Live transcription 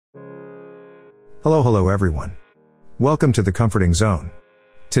Hello everyone. Welcome to the Comforting Zone.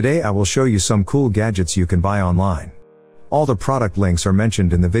 Today I will show you some cool gadgets you can buy online. All the product links are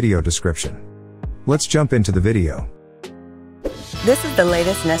mentioned in the video description. Let's jump into the video. This is the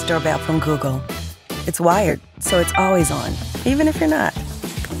latest Nest doorbell from Google. It's wired, so it's always on, even if you're not.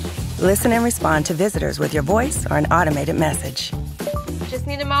 Listen and respond to visitors with your voice or an automated message. Just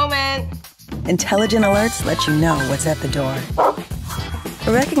need a moment. Intelligent alerts let you know what's at the door.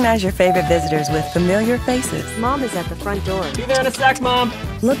 Recognize your favorite visitors with familiar faces. Mom is at the front door. Be there in a sec, Mom.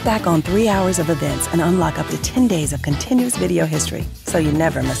 Look back on 3 hours of events and unlock up to 10 days of continuous video history, so you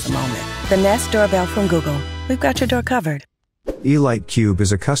never miss a moment. The Nest doorbell from Google. We've got your door covered. E-Light Cube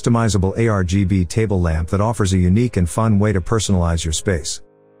is a customizable ARGB table lamp that offers a unique and fun way to personalize your space.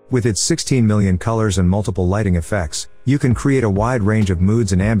 With its 16 million colors and multiple lighting effects, you can create a wide range of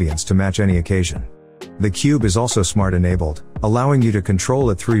moods and ambience to match any occasion. The Cube is also smart-enabled, allowing you to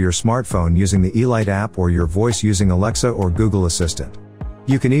control it through your smartphone using the E-Light app or your voice using Alexa or Google Assistant.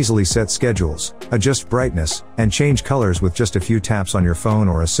 You can easily set schedules, adjust brightness, and change colors with just a few taps on your phone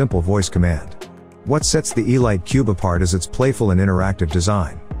or a simple voice command. What sets the E-Light Cube apart is its playful and interactive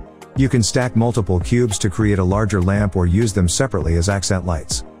design. You can stack multiple cubes to create a larger lamp or use them separately as accent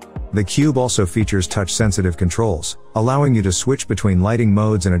lights. The Cube also features touch-sensitive controls, allowing you to switch between lighting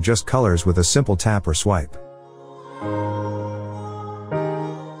modes and adjust colors with a simple tap or swipe.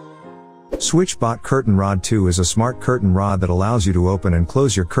 SwitchBot Curtain Rod 2 is a smart curtain rod that allows you to open and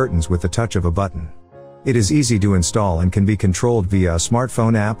close your curtains with the touch of a button. It is easy to install and can be controlled via a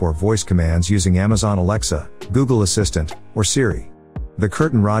smartphone app or voice commands using Amazon Alexa, Google Assistant, or Siri. The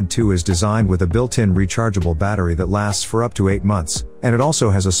Curtain Rod 2 is designed with a built-in rechargeable battery that lasts for up to 8 months, and it also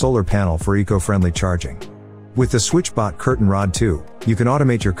has a solar panel for eco-friendly charging. With the SwitchBot Curtain Rod 2, you can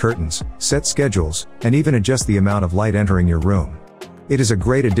automate your curtains, set schedules, and even adjust the amount of light entering your room. It is a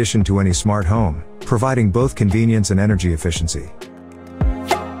great addition to any smart home, providing both convenience and energy efficiency.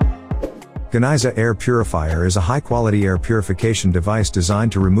 Geniza Air Purifier is a high-quality air purification device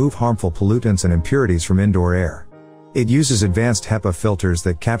designed to remove harmful pollutants and impurities from indoor air. It uses advanced HEPA filters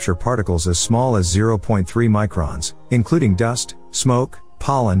that capture particles as small as 0.3 microns, including dust, smoke,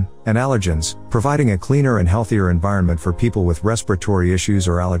 pollen, and allergens, providing a cleaner and healthier environment for people with respiratory issues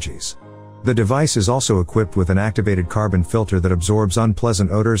or allergies. The device is also equipped with an activated carbon filter that absorbs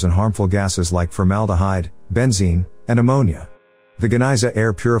unpleasant odors and harmful gases like formaldehyde, benzene, and ammonia. The Geniza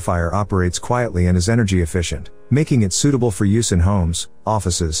Air Purifier operates quietly and is energy efficient, making it suitable for use in homes,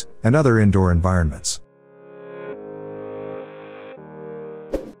 offices, and other indoor environments.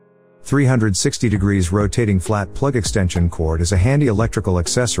 360 degrees rotating flat plug extension cord is a handy electrical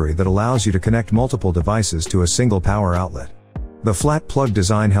accessory that allows you to connect multiple devices to a single power outlet. The flat plug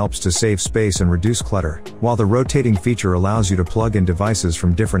design helps to save space and reduce clutter, while the rotating feature allows you to plug in devices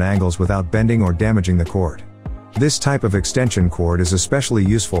from different angles without bending or damaging the cord. This type of extension cord is especially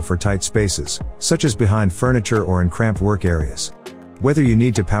useful for tight spaces, such as behind furniture or in cramped work areas. Whether you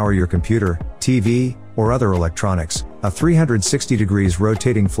need to power your computer, TV, or other electronics, a 360 degrees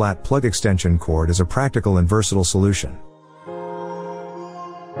rotating flat plug extension cord is a practical and versatile solution.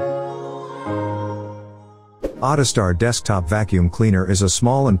 AutoStar Desktop Vacuum Cleaner is a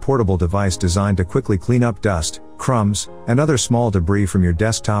small and portable device designed to quickly clean up dust, crumbs, and other small debris from your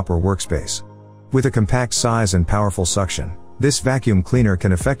desktop or workspace. With a compact size and powerful suction, this vacuum cleaner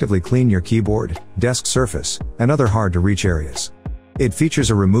can effectively clean your keyboard, desk surface, and other hard-to-reach areas. It features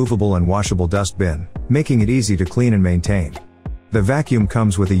a removable and washable dust bin, making it easy to clean and maintain. The vacuum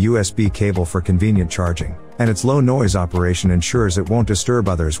comes with a USB cable for convenient charging, and its low noise operation ensures it won't disturb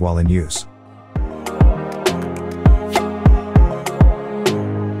others while in use.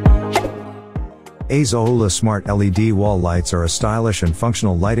 Azola Smart LED wall lights are a stylish and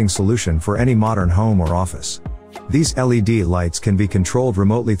functional lighting solution for any modern home or office. These LED lights can be controlled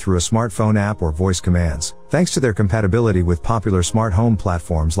remotely through a smartphone app or voice commands, thanks to their compatibility with popular smart home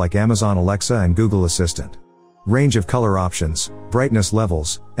platforms like Amazon Alexa and Google Assistant. Range of color options, brightness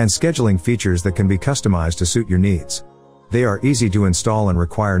levels, and scheduling features that can be customized to suit your needs. They are easy to install and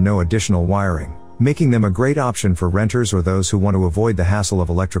require no additional wiring, making them a great option for renters or those who want to avoid the hassle of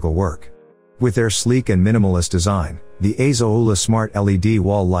electrical work. With their sleek and minimalist design, the Azola Smart LED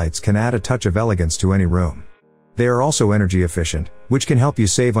wall lights can add a touch of elegance to any room. They are also energy efficient, which can help you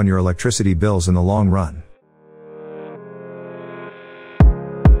save on your electricity bills in the long run.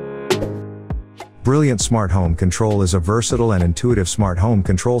 Brilliant Smart Home Control is a versatile and intuitive smart home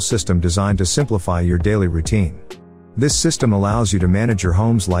control system designed to simplify your daily routine. This system allows you to manage your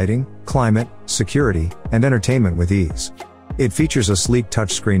home's lighting, climate, security, and entertainment with ease. It features a sleek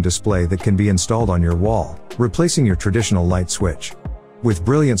touchscreen display that can be installed on your wall, replacing your traditional light switch. With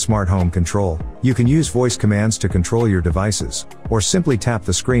brilliant smart home control, you can use voice commands to control your devices, or simply tap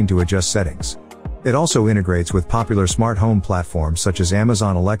the screen to adjust settings. It also integrates with popular smart home platforms such as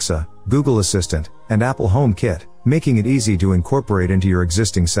Amazon Alexa, Google Assistant, and Apple HomeKit, making it easy to incorporate into your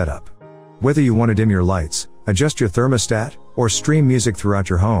existing setup. Whether you want to dim your lights, adjust your thermostat, or stream music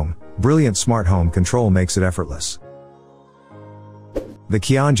throughout your home, brilliant smart home control makes it effortless. The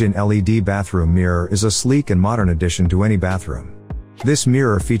Kyonjin LED bathroom mirror is a sleek and modern addition to any bathroom. This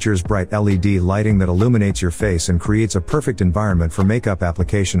mirror features bright LED lighting that illuminates your face and creates a perfect environment for makeup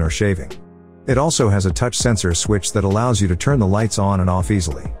application or shaving. It also has a touch sensor switch that allows you to turn the lights on and off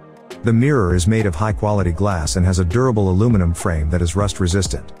easily. The mirror is made of high-quality glass and has a durable aluminum frame that is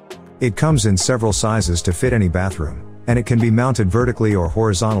rust-resistant. It comes in several sizes to fit any bathroom, and it can be mounted vertically or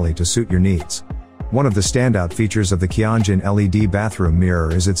horizontally to suit your needs. One of the standout features of the Kyonjin LED bathroom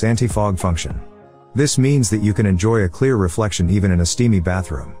mirror is its anti-fog function. This means that you can enjoy a clear reflection even in a steamy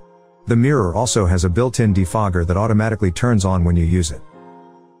bathroom. The mirror also has a built-in defogger that automatically turns on when you use it.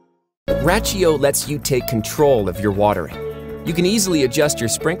 Rachio lets you take control of your watering. You can easily adjust your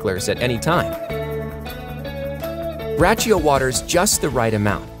sprinklers at any time. Rachio waters just the right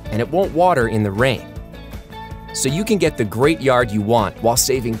amount, and it won't water in the rain. So you can get the great yard you want while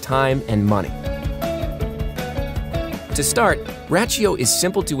saving time and money. To start, Rachio is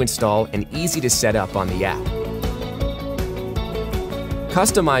simple to install and easy to set up on the app.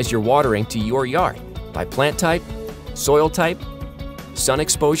 Customize your watering to your yard by plant type, soil type, sun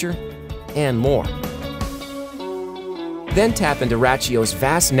exposure, and more. Then tap into Rachio's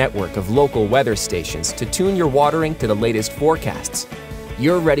vast network of local weather stations to tune your watering to the latest forecasts.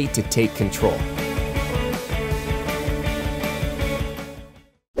 You're ready to take control.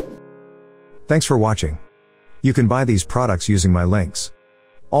 Thanks for watching. You can buy these products using my links.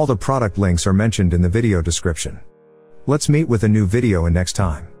 All the product links are mentioned in the video description. Let's meet with a new video in next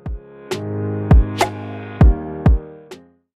time.